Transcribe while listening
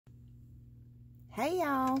Hey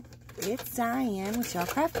y'all, it's Diane with Y'all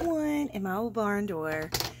Craft One in my old barn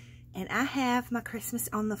door, and I have my Christmas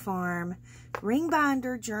on the Farm ring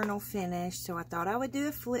binder journal finished, so I thought I would do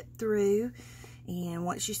a flip through. And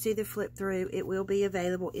once you see the flip through, it will be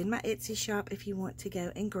available in my Etsy shop if you want to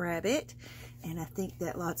go and grab it. And I think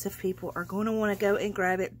that lots of people are going to want to go and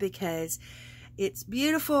grab it because it's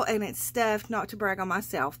beautiful and it's stuffed. Not to brag on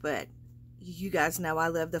myself, but you guys know I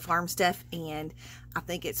love the farm stuff and I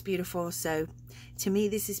think it's beautiful. So to me,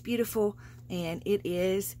 this is beautiful, and it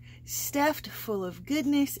is stuffed full of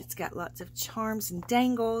goodness. It's got lots of charms and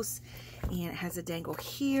dangles, and it has a dangle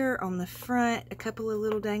here on the front, a couple of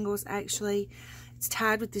little dangles actually. It's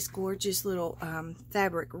tied with this gorgeous little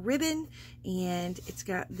fabric ribbon, and it's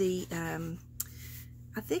got the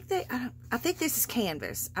I think this is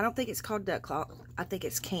canvas. I don't think it's called duck cloth. I think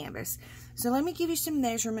it's canvas. So let me give you some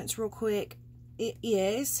measurements real quick. It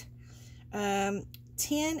is 10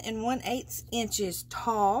 1/8 inches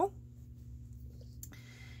tall.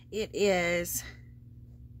 It is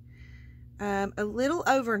a little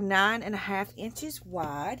over 9.5 inches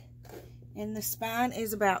wide, and the spine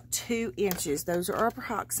is about 2 inches. Those are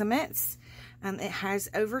approximates. It has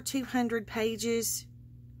over 200 pages.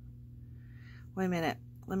 Wait a minute,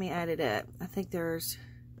 let me add it up. I think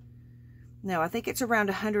it's around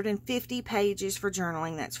 150 pages for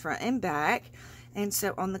journaling. That's front and back. And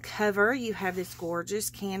so on the cover, you have this gorgeous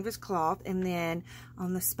canvas cloth. And then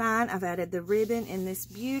on the spine, I've added the ribbon and this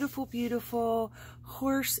beautiful, beautiful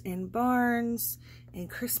horse and barns and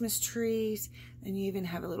Christmas trees. And you even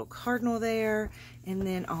have a little cardinal there. And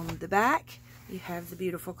then on the back, you have the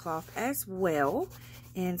beautiful cloth as well.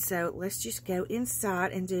 And so let's just go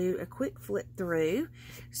inside and do a quick flip through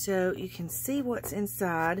so you can see what's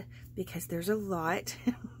inside, because there's a lot.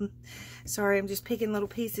 Sorry, I'm just picking little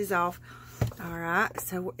pieces off. All right,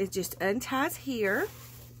 so it just unties here.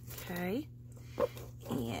 Okay.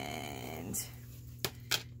 And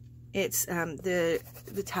it's the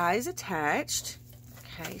tie is attached.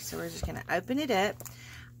 Okay, so we're just going to open it up.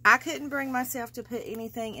 I couldn't bring myself to put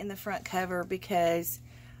anything in the front cover because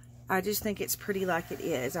I just think it's pretty like it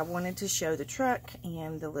is. I wanted to show the truck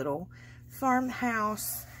and the little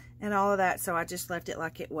farmhouse and all of that, so I just left it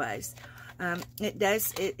like it was.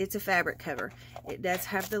 It's a fabric cover. It does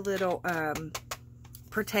have the little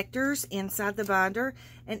protectors inside the binder,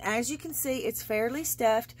 and as you can see, it's fairly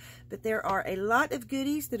stuffed, but there are a lot of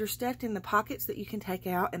goodies that are stuffed in the pockets that you can take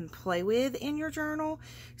out and play with in your journal.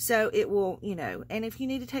 So it will, and if you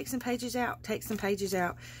need to take some pages out, take some pages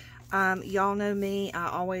out. Y'all know me, I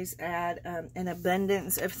always add an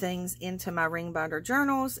abundance of things into my ring binder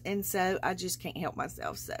journals, and so I just can't help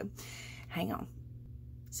myself. So hang on,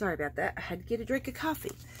 sorry about that, I had to get a drink of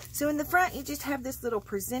coffee. So in the front, you just have this little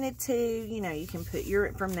presented to, you can put your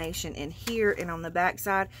information in here, and on the back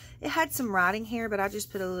side it had some writing here, but I just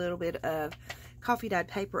put a little bit of coffee dyed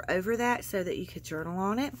paper over that so that you could journal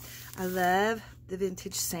on it. I love the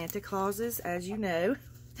vintage Santa Clauses, as you know.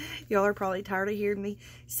 Y'all are probably tired of hearing me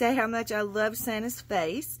say how much I love Santa's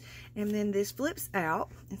face. And then this flips out.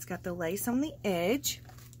 It's got the lace on the edge.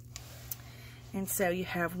 And so you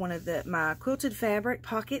have one of my quilted fabric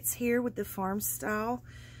pockets here with the farm style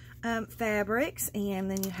fabrics. And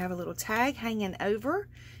then you have a little tag hanging over.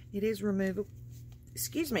 It is removable.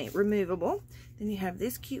 Then you have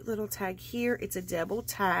this cute little tag here. It's a double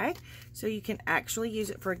tag, so you can actually use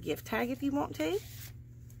it for a gift tag if you want to.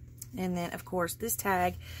 And then, of course, this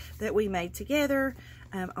tag that we made together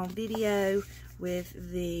on video with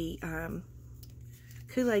the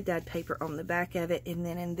Kool-Aid dyed paper on the back of it. And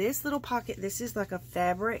then in this little pocket, this is like a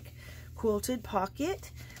fabric quilted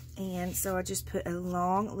pocket. And so I just put a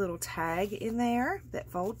long little tag in there that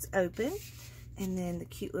folds open. And then the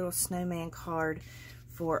cute little snowman card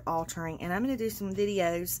for altering. And I'm going to do some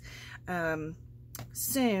videos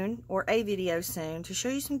soon, or a video soon, to show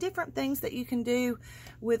you some different things that you can do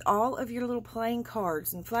with all of your little playing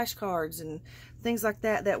cards and flashcards and things like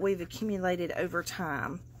that that we've accumulated over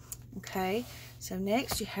time. Okay, so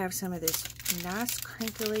next you have some of this nice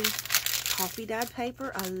crinkly coffee dyed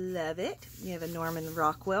paper. I love it. You have a Norman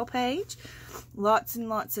Rockwell page, lots and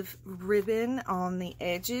lots of ribbon on the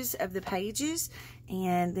edges of the pages,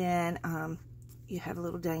 and then you have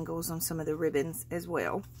little dangles on some of the ribbons as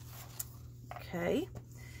well. Okay,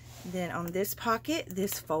 then on this pocket,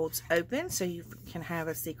 this folds open so you can have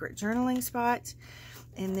a secret journaling spot.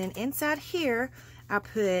 And then inside here, I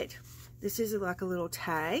put, this is like a little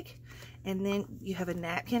tag, and then you have a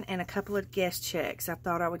napkin and a couple of guest checks. I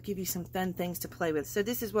thought I would give you some fun things to play with. So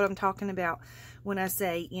this is what I'm talking about when I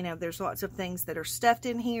say, there's lots of things that are stuffed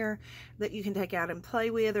in here that you can take out and play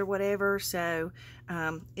with or whatever. So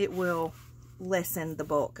it will lessen the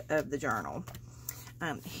bulk of the journal.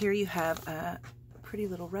 Here you have a pretty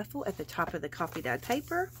little ruffle at the top of the coffee dyed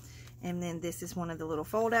paper. And then this is one of the little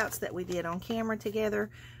fold outs that we did on camera together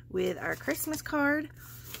with our Christmas card.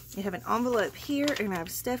 You have an envelope here, and I've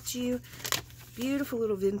stuffed you beautiful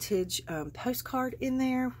little vintage postcard in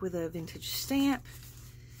there with a vintage stamp.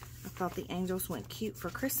 I thought the angels went cute for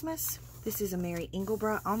Christmas. This is a Mary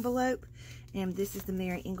Engelbreit envelope, and this is the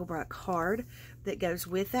Mary Engelbreit card that goes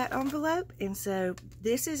with that envelope. And so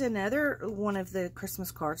this is another one of the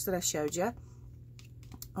Christmas cards that I showed you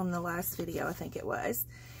on the last video, I think it was.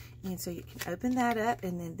 And so you can open that up,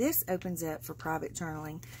 and then this opens up for private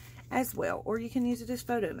journaling as well, or you can use it as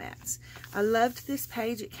photo mats. I loved this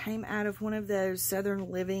page. It came out of one of those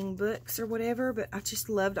Southern Living books or whatever, but I just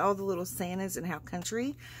loved all the little Santas and how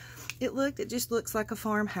country it looked. It just looks like a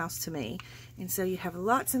farmhouse to me. And so you have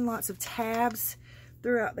lots and lots of tabs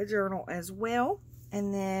throughout the journal as well.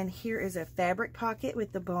 And then here is a fabric pocket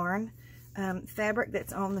with the barn fabric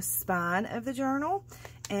that's on the spine of the journal.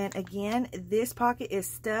 And again, this pocket is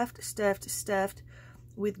stuffed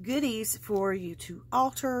with goodies for you to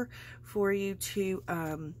alter, for you to,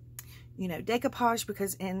 you know, decoupage,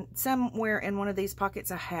 because somewhere in one of these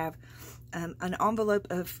pockets I have an envelope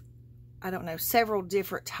of, I don't know, several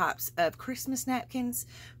different types of Christmas napkins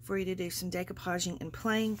for you to do some decoupaging and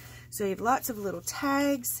playing. So you have lots of little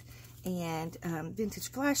tags and vintage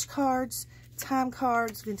flashcards, time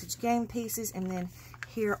cards, vintage game pieces, and then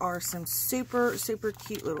here are some super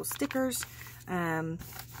cute little stickers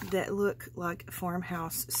that look like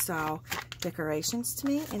farmhouse style decorations to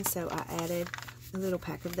me. And so I added a little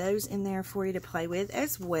pack of those in there for you to play with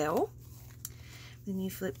as well. Then you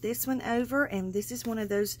flip this one over, and this is one of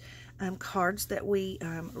those cards that we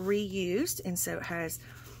reused. And so it has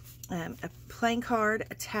a plain card,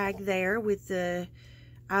 a tag there with the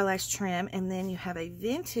eyelash trim, and then you have a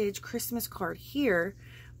vintage Christmas card here.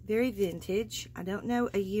 Very vintage. I don't know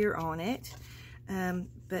a year on it,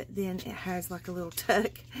 but then it has like a little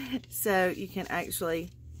tuck, so you can actually,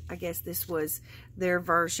 I guess this was their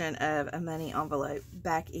version of a money envelope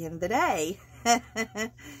back in the day.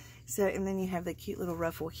 So, and then you have the cute little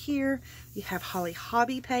ruffle here. You have Holly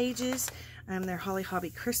Hobby pages. They're Holly Hobby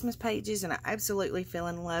Christmas pages, and I absolutely fell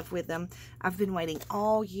in love with them. I've been waiting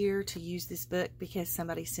all year to use this book because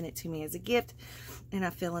somebody sent it to me as a gift, and I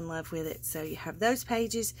fell in love with it. So you have those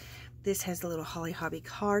pages. This has the little Holly Hobby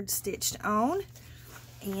card stitched on,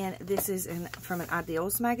 and this is from an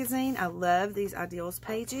Ideals magazine. I love these Ideals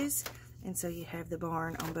pages, and so you have the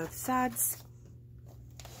barn on both sides.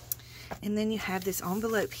 And then you have this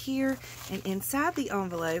envelope here, and inside the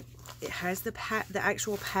envelope it has the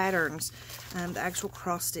actual patterns, the actual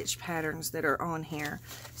cross-stitch patterns that are on here.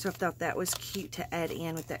 So I thought that was cute to add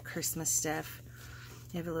in with that Christmas stuff.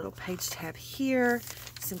 You have a little page tab here,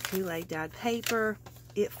 some Kool-Aid dyed paper.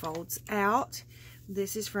 It folds out.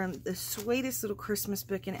 This is from the sweetest little Christmas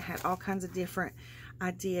book, and it had all kinds of different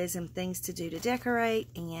ideas and things to do to decorate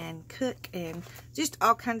and cook, and just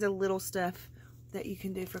all kinds of little stuff that you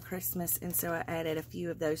can do for Christmas. And so I added a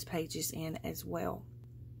few of those pages in as well.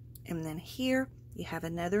 And then here you have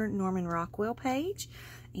another Norman Rockwell page,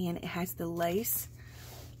 and it has the lace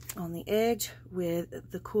on the edge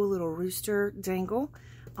with the cool little rooster dangle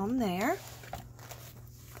on there.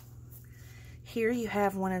 Here you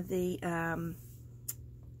have one of the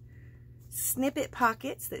snippet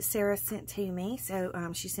pockets that Sarah sent to me.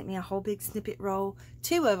 So she sent me a whole big snippet roll,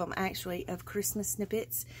 2 of them actually, of Christmas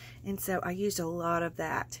snippets. And so I used a lot of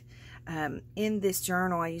that in this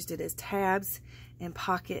journal. I used it as tabs and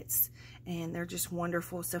pockets, and they're just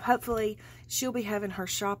wonderful. So hopefully she'll be having her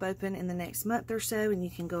shop open in the next month or so, and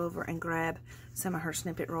you can go over and grab some of her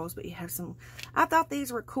snippet rolls. But you have some, I thought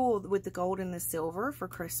these were cool with the gold and the silver for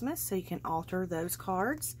Christmas, so you can alter those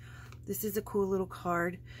cards. This is a cool little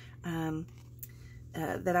card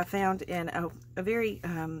that I found in a very,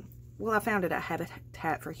 well, I found it at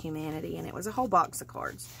Habitat for Humanity, and it was a whole box of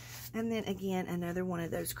cards. And then again, another one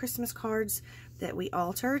of those Christmas cards that we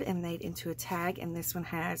altered and made into a tag, and this one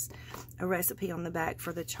has a recipe on the back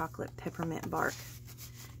for the chocolate peppermint bark.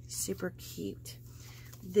 Super cute.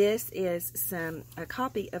 This is a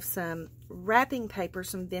copy of some wrapping paper,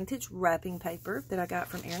 some vintage wrapping paper that I got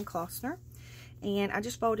from Erin Klossner. And I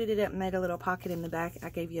just folded it up and made a little pocket in the back. I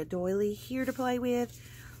gave you a doily here to play with,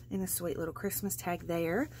 and a sweet little Christmas tag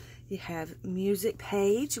there. You have music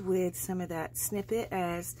page with some of that snippet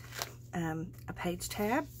as a page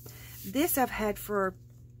tab. This I've had for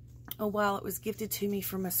a while. It was gifted to me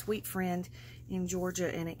from a sweet friend in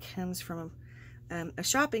Georgia, and it comes from a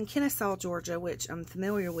shop in Kennesaw, Georgia, which I'm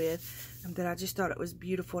familiar with, but I just thought it was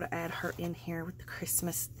beautiful to add her in here with the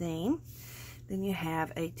Christmas theme. Then you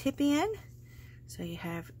have a tip-in. So you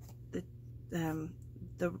have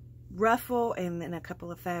the ruffle, and then a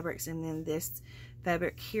couple of fabrics, and then this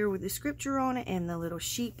fabric here with the scripture on it, and the little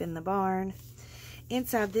sheep in the barn.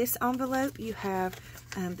 Inside this envelope, you have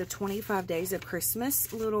the 25 Days of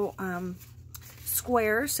Christmas little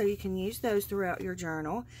squares, so you can use those throughout your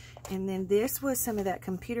journal. And then this was some of that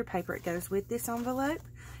computer paper. It goes with this envelope,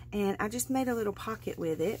 and I just made a little pocket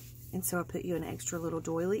with it, and so I put you an extra little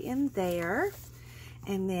doily in there.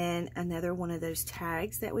 And then another one of those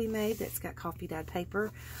tags that we made that's got coffee dyed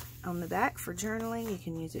paper on the back for journaling. You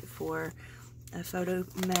can use it for a photo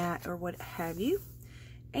mat or what have you.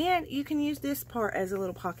 And you can use this part as a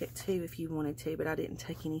little pocket too if you wanted to, but I didn't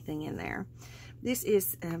take anything in there. This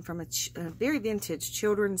is from a very vintage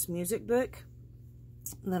children's music book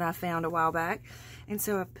that I found a while back. And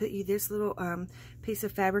so I put you this little piece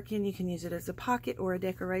of fabric in. You can use it as a pocket or a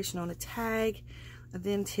decoration on a tag, a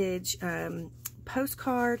vintage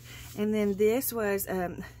postcard. And then this was,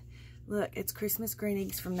 look, it's Christmas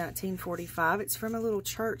greetings from 1945. It's from a little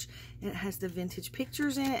church, and it has the vintage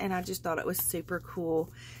pictures in it, and I just thought it was super cool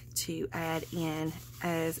to add in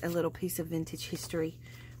as a little piece of vintage history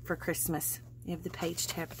for Christmas. You have the page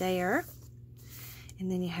tab there.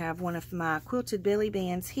 And then you have one of my quilted belly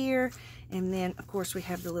bands here. And then, of course, we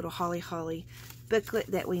have the little Holly Holly booklet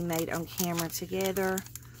that we made on camera together.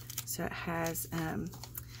 So it has the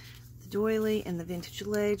doily and the vintage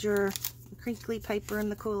ledger, the crinkly paper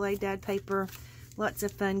and the Kool-Aid dyed paper. Lots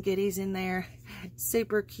of fun goodies in there.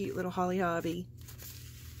 Super cute little Holly Hobby.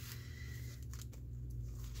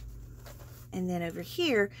 And then over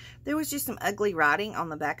here, there was just some ugly writing on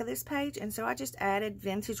the back of this page. And so I just added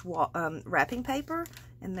vintage wrapping paper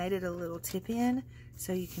and made it a little tip-in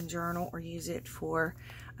so you can journal or use it for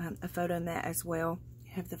a photo mat as well.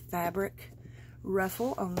 You have the fabric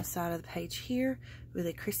ruffle on the side of the page here with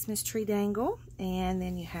a Christmas tree dangle. And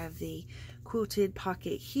then you have the quilted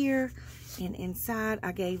pocket here. And inside,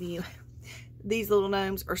 I gave you... These little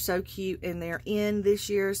gnomes are so cute, and they're in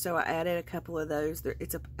this year, so I added a couple of those.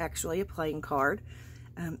 It's actually a playing card,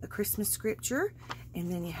 a Christmas scripture,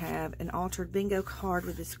 and then you have an altered bingo card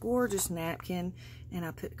with this gorgeous napkin, and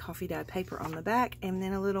I put coffee dyed paper on the back, and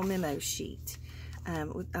then a little memo sheet.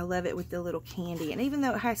 I love it with the little candy, and even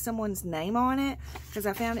though it has someone's name on it, because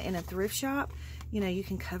I found it in a thrift shop, you know, you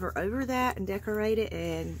can cover over that and decorate it,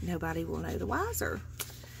 and nobody will know the wiser.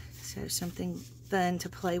 So something fun to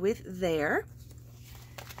play with there.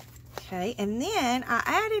 Okay, and then I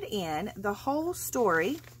added in the whole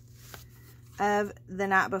story of The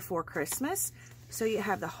Night Before Christmas. So you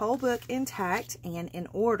have the whole book intact and in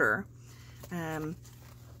order.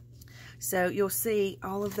 So you'll see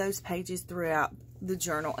all of those pages throughout the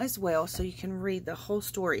journal as well, so you can read the whole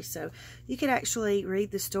story. So you could actually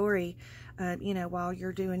read the story, you know, while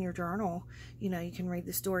you're doing your journal. You know, you can read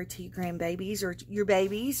the story to your grandbabies or your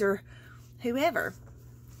babies or whoever.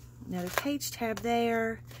 Another page tab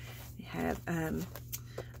there. You have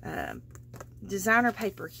designer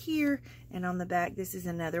paper here, and on the back, this is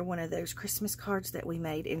another one of those Christmas cards that we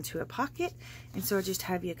made into a pocket. And so I just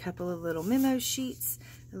have you a couple of little memo sheets,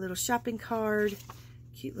 a little shopping card,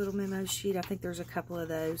 cute little memo sheet. I think there's a couple of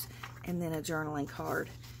those, and then a journaling card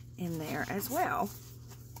in there as well.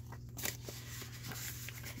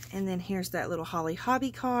 And then here's that little Holly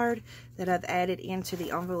Hobby card that I've added into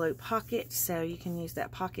the envelope pocket, so you can use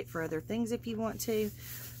that pocket for other things if you want to.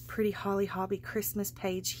 Pretty Holly Hobby Christmas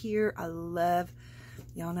page here. I love,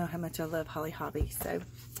 y'all know how much I love Holly Hobby. So,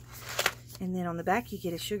 and then on the back you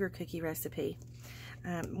get a sugar cookie recipe.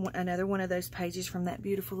 Another one of those pages from that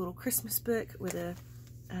beautiful little Christmas book with a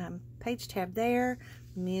page tab there.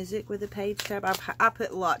 Music with a page tab. I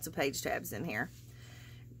put lots of page tabs in here.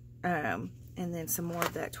 And then some more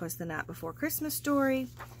of that 'Twas the Night Before Christmas story.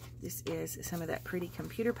 This is some of that pretty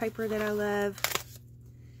computer paper that I love.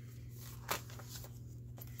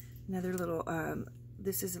 Another little,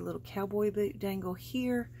 this is a little cowboy boot dangle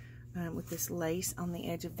here with this lace on the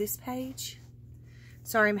edge of this page.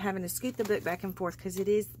 Sorry, I'm having to scoot the book back and forth because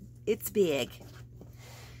it's big.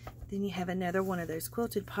 Then you have another one of those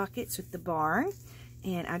quilted pockets with the barn,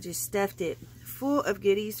 and I just stuffed it full of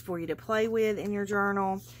goodies for you to play with in your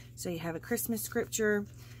journal. So you have a Christmas scripture,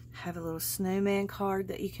 have a little snowman card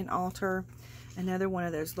that you can alter, another one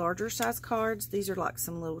of those larger size cards. These are like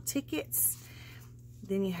some little tickets.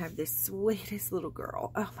 Then you have this sweetest little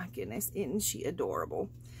girl. Oh my goodness, isn't she adorable?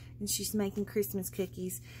 And she's making Christmas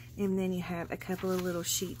cookies. And then you have a couple of little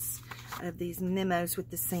sheets of these memos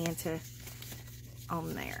with the Santa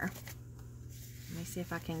on there. Let me see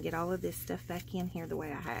if I can get all of this stuff back in here the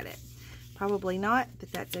way I had it. Probably not,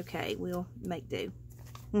 but that's okay. We'll make do.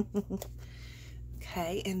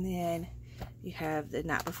 Okay, and then you have the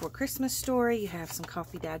Night Before Christmas story. You have some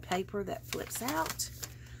coffee dyed paper that flips out.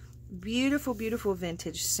 Beautiful, beautiful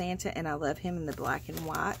vintage Santa, and I love him in the black and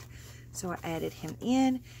white. So I added him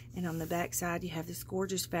in, and on the back side you have this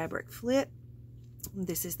gorgeous fabric flip.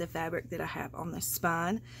 This is the fabric that I have on the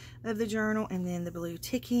spine of the journal, and then the blue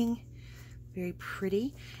ticking. Very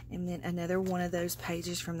pretty. And then another one of those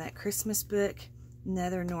pages from that Christmas book,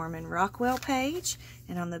 another Norman Rockwell page.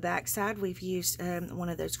 And on the back side we've used one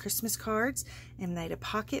of those Christmas cards and made a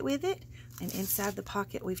pocket with it. And inside the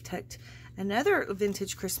pocket we've tucked another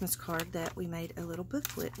vintage Christmas card that we made a little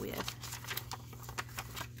booklet with.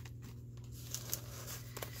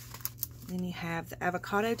 Then you have the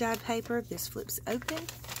avocado dyed paper. This flips open.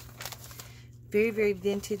 Very, very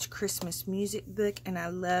vintage Christmas music book, and I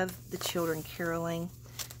love the children caroling,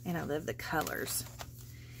 and I love the colors.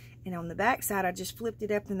 And on the back side, I just flipped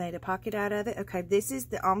it up and made a pocket out of it. Okay, this is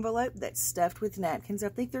the envelope that's stuffed with napkins. I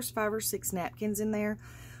think there's 5 or 6 napkins in there.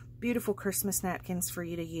 Beautiful Christmas napkins for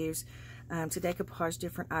you to use to decoupage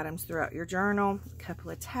different items throughout your journal. A couple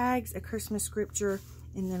of tags, a Christmas scripture,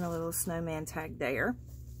 and then a little snowman tag there.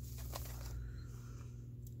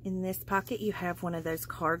 In this pocket, you have one of those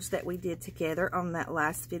cards that we did together on that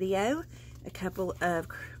last video. A couple of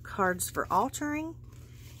cards for altering.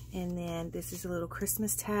 And then this is a little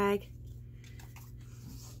Christmas tag.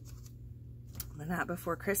 The Night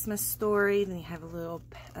Before Christmas story. Then you have a little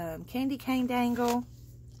candy cane dangle.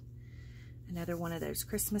 Another one of those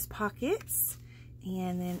Christmas pockets.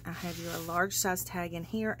 And then I have your large size tag in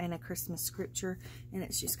here and a Christmas scripture. And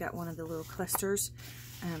it's just got one of the little clusters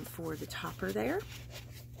for the topper there.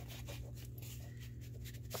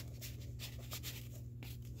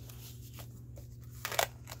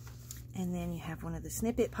 And then you have one of the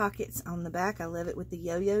snippet pockets on the back. I love it with the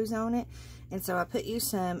yo-yos on it. And so I put you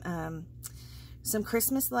some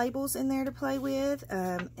Christmas labels in there to play with.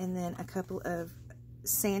 And then a couple of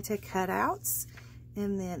Santa cutouts.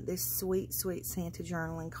 And then this sweet, sweet Santa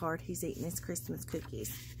journaling card. He's eating his Christmas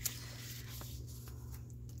cookies.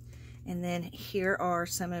 And then here are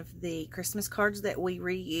some of the Christmas cards that we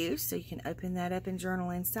reuse. So you can open that up and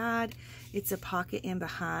journal inside. It's a pocket in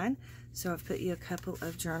behind. So I've put you a couple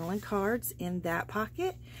of journaling cards in that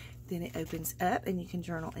pocket. Then it opens up and you can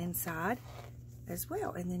journal inside as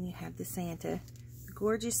well. And then you have the Santa,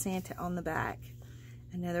 gorgeous Santa on the back.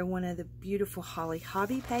 Another one of the beautiful Holly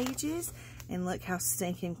Hobby pages. And look how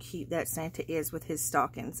stinking cute that Santa is with his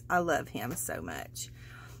stockings. I love him so much.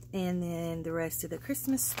 And then the rest of the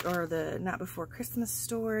Christmas, or the Night Before Christmas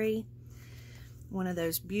story. One of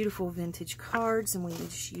those beautiful vintage cards, and we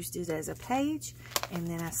just used it as a page. And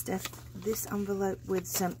then I stuffed this envelope with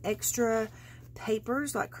some extra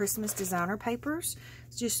papers, like Christmas designer papers.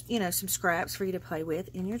 It's just, you know, some scraps for you to play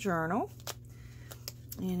with in your journal.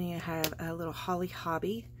 And you have a little Holly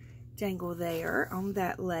Hobby dangle there on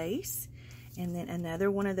that lace. And then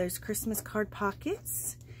another one of those Christmas card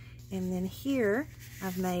pockets. And then here,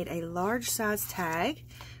 I've made a large size tag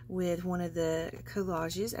with one of the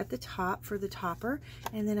collages at the top for the topper.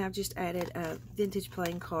 And then I've just added a vintage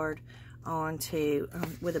playing card onto,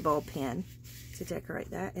 with a ball pen to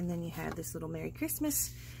decorate that. And then you have this little Merry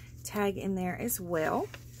Christmas tag in there as well.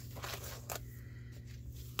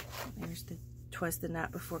 There's the 'Twas the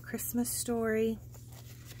Night Before Christmas story.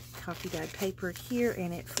 Coffee dyed paper here,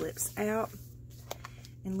 and it flips out.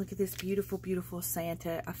 And look at this beautiful, beautiful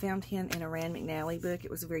Santa. I found him in a Rand McNally book.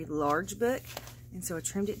 It was a very large book, and so I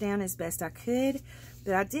trimmed it down as best I could.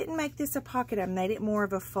 But I didn't make this a pocket. I made it more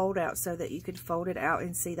of a fold out so that you could fold it out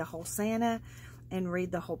and see the whole Santa and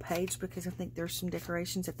read the whole page, because I think there's some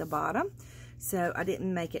decorations at the bottom. So I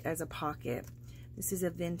didn't make it as a pocket. This is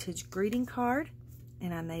a vintage greeting card,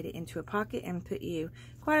 and I made it into a pocket and put you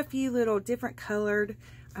quite a few little different colored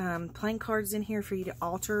playing cards in here for you to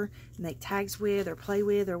alter, make tags with, or play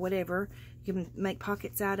with, or whatever. You can make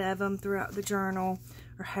pockets out of them throughout the journal,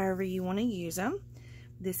 or however you want to use them.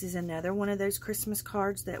 This is another one of those Christmas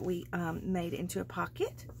cards that we made into a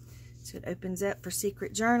pocket. So it opens up for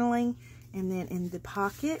secret journaling. And then in the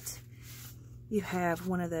pocket, you have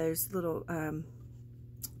one of those little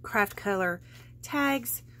craft color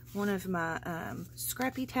tags. One of my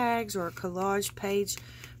scrappy tags, or collage page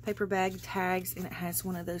paper bag tags, and it has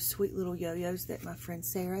one of those sweet little yo-yos that my friend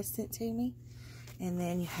Sarah sent to me. And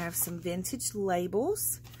then you have some vintage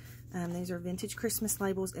labels. These are vintage Christmas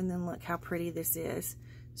labels, and then look how pretty this is.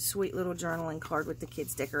 Sweet little journaling card with the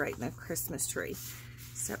kids decorating the Christmas tree.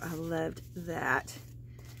 So I loved that.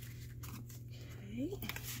 Okay,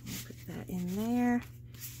 put that in there,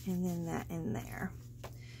 and then that in there.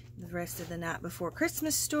 The rest of the Night Before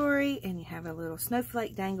Christmas story, and you have a little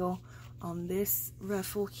snowflake dangle on this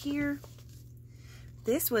ruffle here.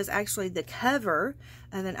 This was actually the cover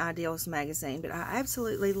of an Ideals magazine, but I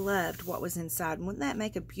absolutely loved what was inside. Wouldn't that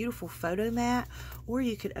make a beautiful photo mat? Or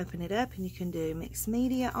you could open it up and you can do mixed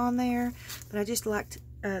media on there. But I just liked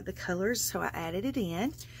the colors, so I added it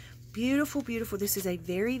in. Beautiful, beautiful. This is a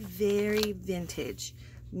very, very vintage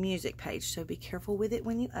music page, so be careful with it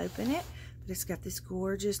when you open it. But it's got this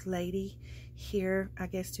gorgeous lady here, I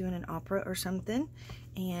guess doing an opera or something.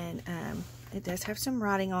 And it does have some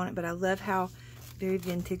writing on it, but I love how very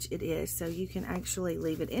vintage it is. So you can actually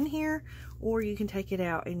leave it in here, or you can take it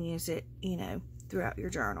out and use it, you know, throughout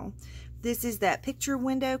your journal. This is that picture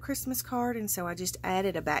window Christmas card, and so I just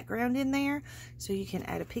added a background in there so you can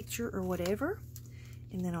add a picture or whatever.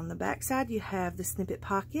 And then on the back side you have the snippet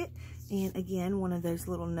pocket, and again one of those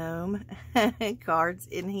little gnome cards.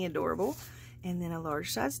 Isn't he adorable? And then a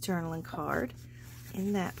large size journaling card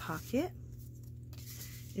in that pocket.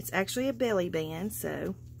 It's actually a belly band,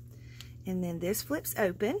 so. And then this flips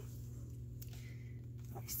open.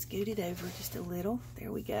 Scoot it over just a little.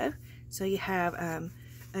 There we go. So you have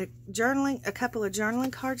a couple of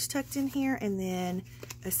journaling cards tucked in here, and then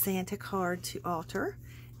a Santa card to alter.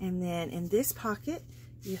 And then in this pocket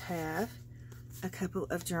you have a couple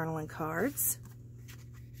of journaling cards.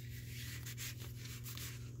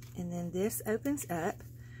 And then this opens up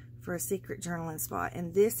for a secret journaling spot.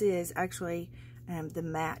 And this is actually the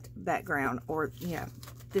matte background, or yeah,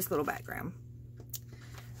 this little background.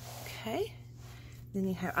 Okay. Then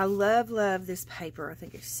you have, I love this paper. I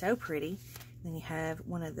think it's so pretty. Then you have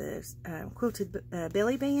one of the quilted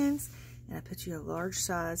belly bands, and I put you a large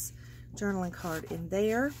size journaling card in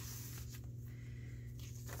there.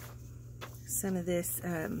 Some of this,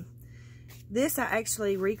 this I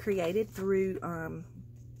actually recreated through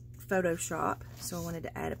Photoshop, so I wanted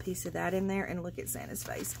to add a piece of that in there. And look at Santa's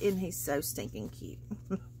face, and he's so stinking cute.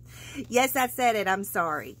 Yes, I said it, I'm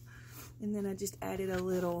sorry. And then I just added a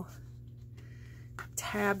little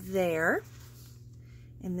tab there.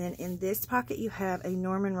 And then in this pocket you have a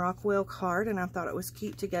Norman Rockwell card, and I thought it was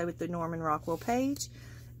cute to go with the Norman Rockwell page.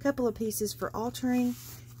 A couple of pieces for altering,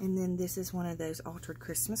 and then this is one of those altered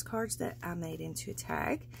Christmas cards that I made into a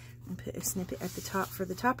tag, and put a snippet at the top for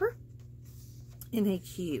the topper. Isn't he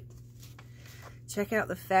cute? Check out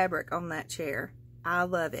the fabric on that chair. I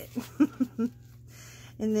love it.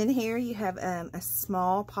 And then here you have a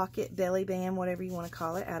small pocket belly band, whatever you want to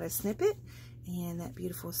call it, out of snippet. And that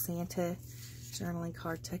beautiful Santa journaling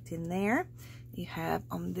card tucked in there. You have,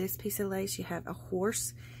 on this piece of lace, you have a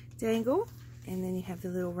horse dangle. And then you have the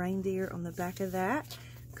little reindeer on the back of that.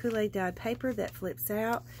 Kool-Aid dyed paper that flips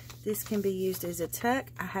out. This can be used as a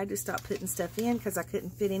tuck. I had to stop putting stuff in because I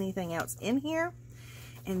couldn't fit anything else in here.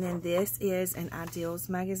 And then this is an Ideals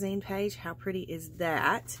magazine page. How pretty is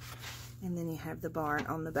that? And then you have the barn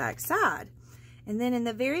on the back side. And then in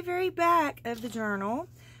the very, very back of the journal,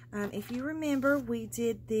 if you remember, we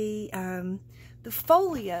did the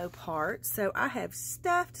folio part. So I have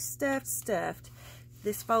stuffed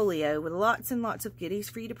this folio with lots and lots of goodies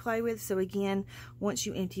for you to play with. So again, once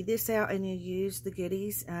you empty this out and you use the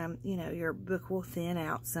goodies, you know, your book will thin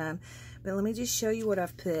out some. But let me just show you what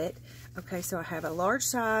I've put. Okay, so I have a large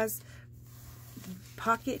size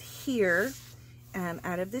pocket here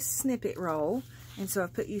out of this snippet roll. And so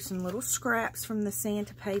I've put you some little scraps from the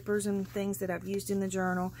Santa papers and things that I've used in the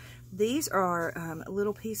journal. These are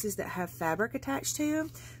little pieces that have fabric attached to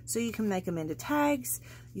them. So you can make them into tags.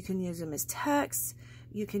 You can use them as tucks.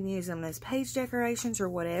 You can use them as page decorations or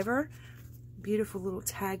whatever. Beautiful little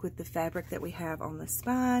tag with the fabric that we have on the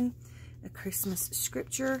spine. A Christmas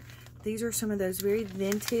scripture. These are some of those very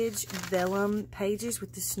vintage vellum pages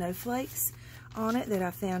with the snowflakes on it that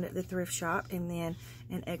I found at the thrift shop. And then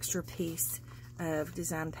an extra piece of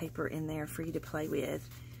design paper in there for you to play with.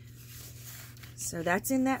 So that's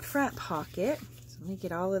in that front pocket. So let me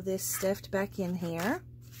get all of this stuffed back in here,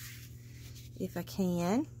 if I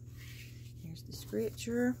can. Here's the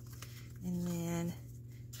scripture, and then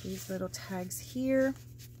these little tags here.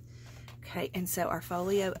 Okay, and so our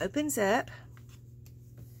folio opens up.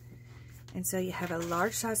 And so you have a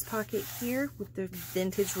large size pocket here with the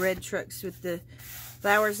vintage red trucks with the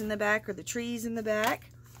flowers in the back or the trees in the back.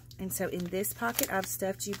 And so in this pocket, I've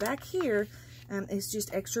stuffed you back here. It's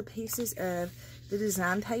just extra pieces of the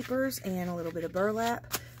design papers and a little bit of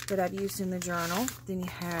burlap that I've used in the journal. Then you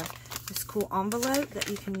have this cool envelope that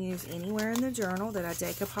you can use anywhere in the journal that I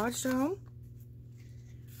decoupaged on.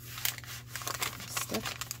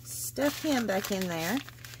 Stuff him back in there.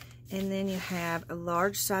 And then you have a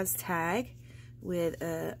large size tag with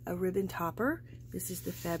a ribbon topper. This is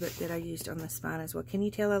the fabric that I used on the spine as well. Can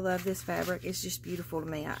you tell I love this fabric? It's just beautiful to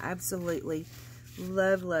me. I absolutely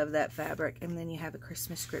love that fabric. And then you have a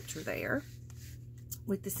Christmas scripture there.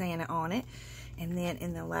 with the Santa on it. And then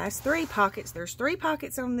in the last 3 pockets, there's 3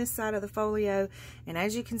 pockets on this side of the folio, and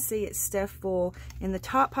as you can see, it's stuffed full. In the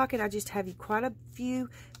top pocket, I just have quite a few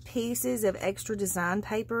pieces of extra design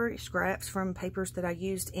paper, scraps from papers that I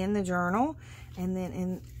used in the journal. And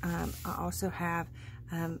then I also have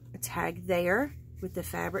a tag there with the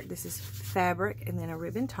fabric. This is fabric, and then a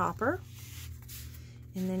ribbon topper.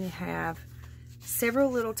 And then you have several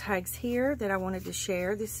little tags here that I wanted to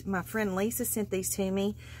share. My friend Lisa sent these to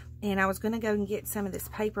me, and I was going to go and get some of this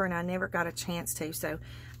paper, and I never got a chance to, so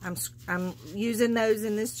I'm using those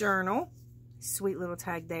in this journal. Sweet little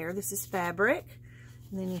tag there. This is fabric.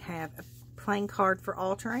 And then you have a plain card for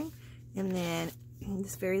altering, and then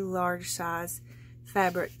this very large size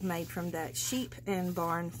fabric made from that sheep and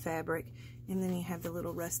barn fabric. And then you have the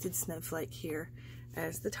little rusted snowflake here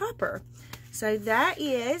as the topper. So that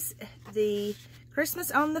is the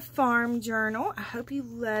Christmas on the Farm journal. I hope you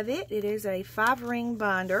love it. It is a 5-ring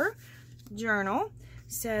binder journal.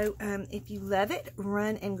 So if you love it,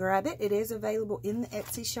 run and grab it. It is available in the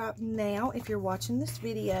Etsy shop now if you're watching this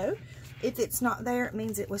video. If it's not there, it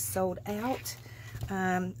means it was sold out.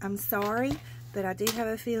 I'm sorry, but I do have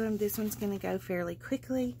a feeling this one's going to go fairly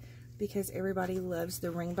quickly because everybody loves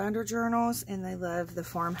the ring binder journals and they love the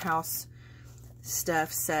farmhouse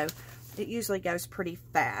stuff. So it usually goes pretty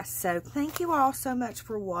fast. So thank you all so much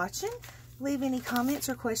for watching. Leave any comments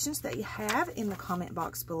or questions that you have in the comment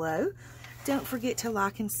box below. Don't forget to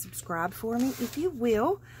like and subscribe for me if you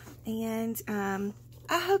will. And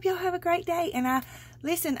I hope y'all have a great day. And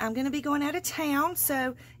listen, I'm going to be going out of town.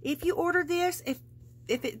 So if you order this, if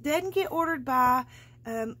it doesn't get ordered by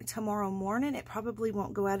tomorrow morning, it probably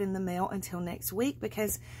won't go out in the mail until next week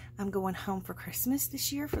because I'm going home for Christmas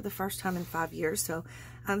this year for the first time in 5 years. So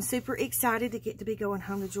I'm super excited to get to be going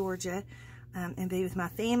home to Georgia and be with my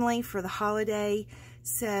family for the holiday.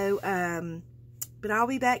 So, but I'll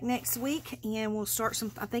be back next week and we'll start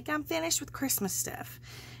I think I'm finished with Christmas stuff.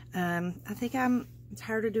 I think I'm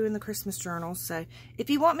tired of doing the Christmas journals. So if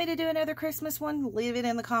you want me to do another Christmas one, leave it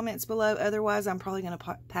in the comments below. Otherwise, I'm probably going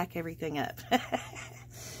to pack everything up.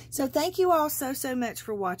 So thank you all so much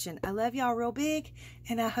for watching. I love y'all real big,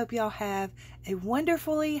 and I hope y'all have a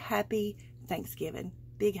wonderfully happy Thanksgiving.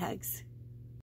 Big hugs.